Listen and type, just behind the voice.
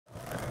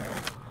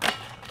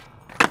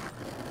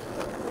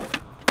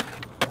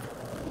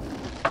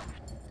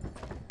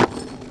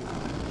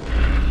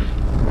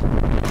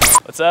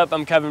up?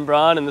 I'm Kevin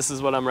Braun, and this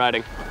is what I'm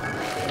riding.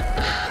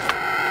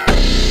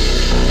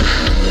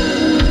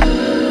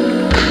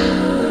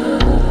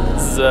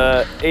 This is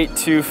a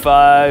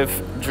 825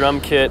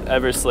 Drumkit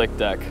Everslick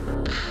deck.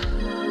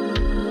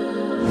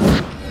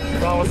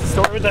 Well, what's the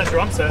story with that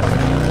drum set?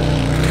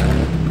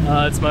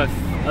 That's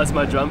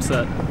my drum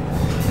set.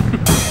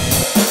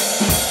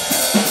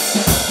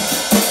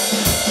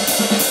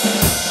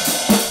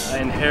 I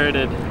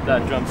inherited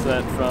that drum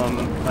set from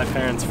my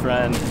parents'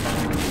 friend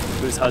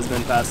whose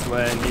husband passed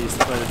away, and he used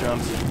to play the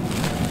drums.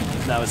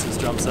 And that was his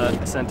drum set.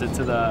 I sent it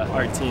to the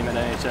art team at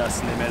NHS,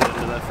 and they made it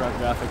into the front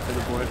graphic for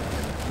the board.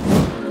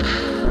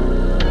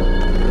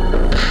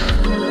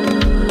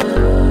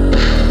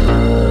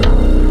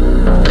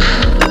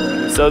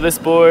 So this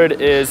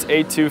board is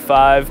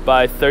 825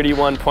 by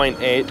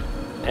 31.8,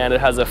 and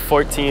it has a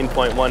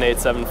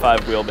 14.1875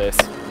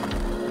 wheelbase.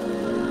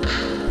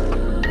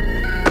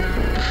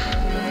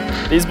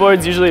 These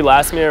boards usually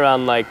last me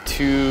around like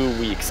 2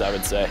 weeks, I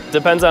would say.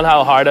 Depends on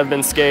how hard I've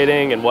been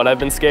skating and what I've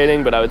been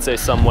skating, but I would say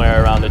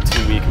somewhere around the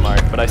 2-week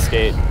mark. But I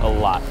skate a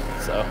lot,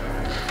 so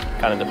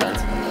kind of depends.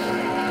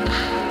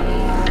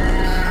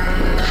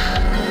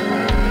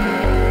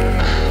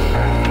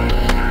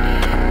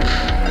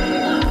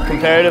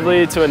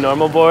 Comparatively to a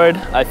normal board,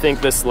 I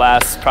think this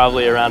lasts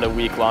probably around a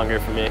week longer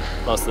for me,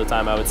 most of the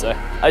time I would say.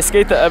 I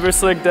skate the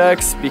Everslick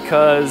decks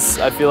because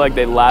I feel like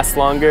they last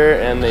longer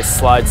and they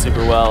slide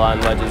super well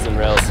on ledges and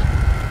rails.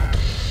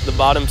 The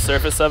bottom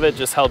surface of it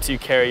just helps you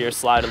carry your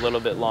slide a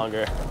little bit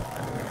longer.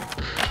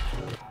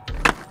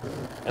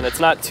 And it's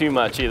not too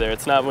much either.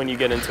 It's not when you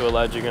get into a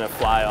ledge you're gonna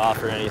fly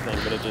off or anything,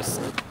 but it just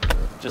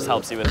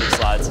helps you with your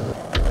slides.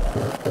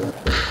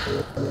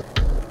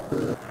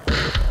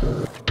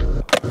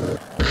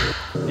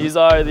 These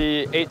are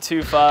the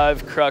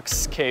 825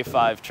 Krux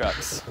K5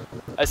 Trucks.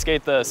 I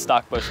skate the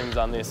stock bushings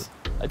on these.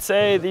 I'd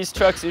say these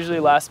trucks usually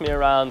last me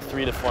around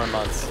 3 to 4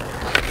 months.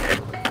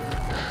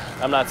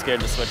 I'm not scared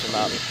to switch them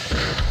out.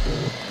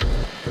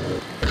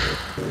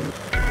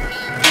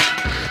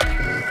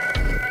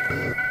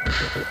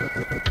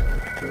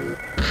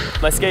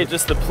 I skate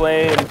just the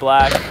plain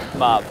black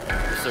mob,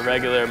 just a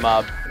regular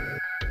mob.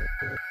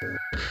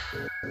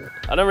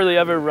 I don't really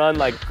ever run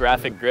like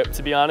graphic grip,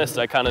 to be honest.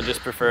 I kind of just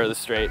prefer the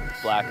straight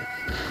black.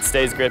 It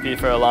stays grippy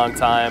for a long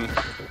time.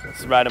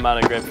 It's the right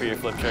amount of grip for your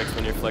flip tricks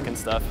when you're flicking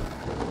stuff.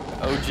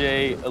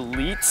 OJ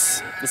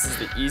Elites. This is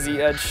the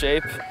easy edge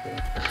shape.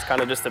 It's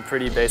kind of just a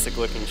pretty basic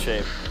looking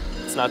shape.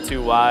 It's not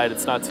too wide,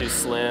 it's not too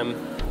slim.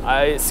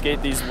 I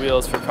skate these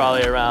wheels for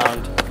probably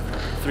around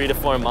 3 to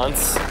 4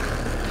 months.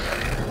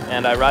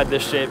 And I ride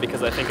this shape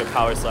because I think it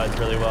power slides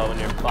really well when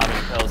you're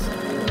climbing hills.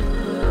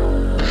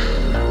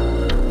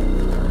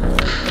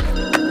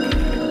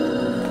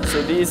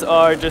 So these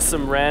are just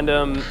some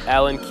random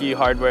Allen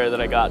hardware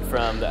that I got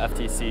from the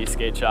FTC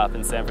skate shop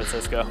in San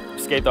Francisco.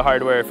 Skate the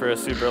hardware for a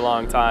super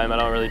long time. I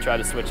don't really try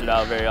to switch it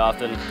out very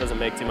often. It doesn't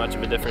make too much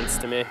of a difference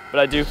to me. But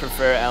I do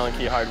prefer Allen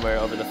hardware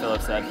over the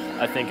Phillips head.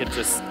 I think it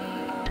just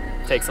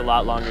takes a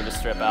lot longer to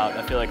strip out.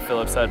 I feel like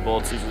Phillips head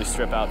bolts usually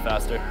strip out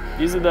faster.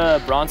 These are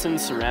the Bronson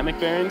Ceramic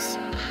bearings.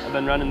 I've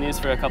been running these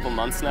for a couple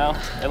months now.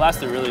 They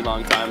last a really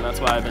long time.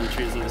 That's why I've been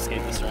choosing to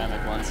skate the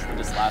ceramic ones. They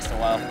just last a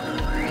while.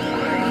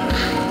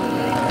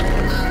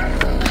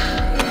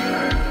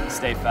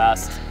 Stay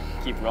fast,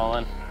 keep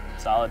rolling,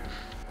 solid.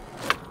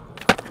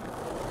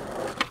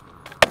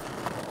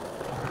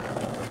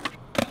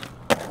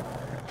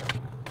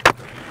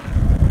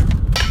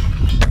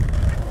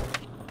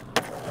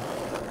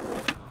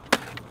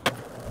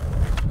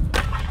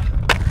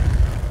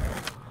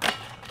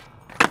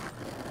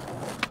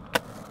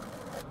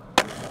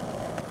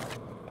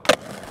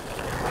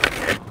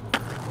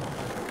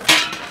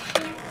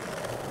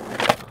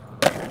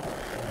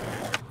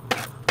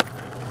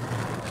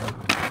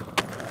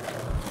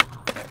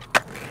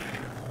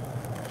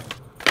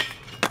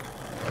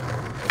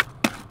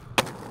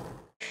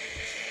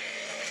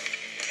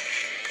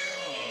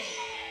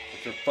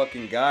 Your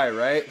fucking guy,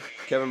 right?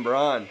 Kevin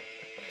Braun.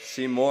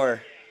 See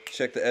more.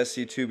 Check the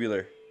SC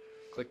tubular.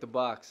 Click the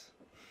box.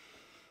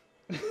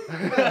 Click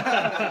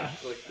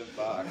the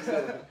box.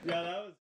 Yeah, that was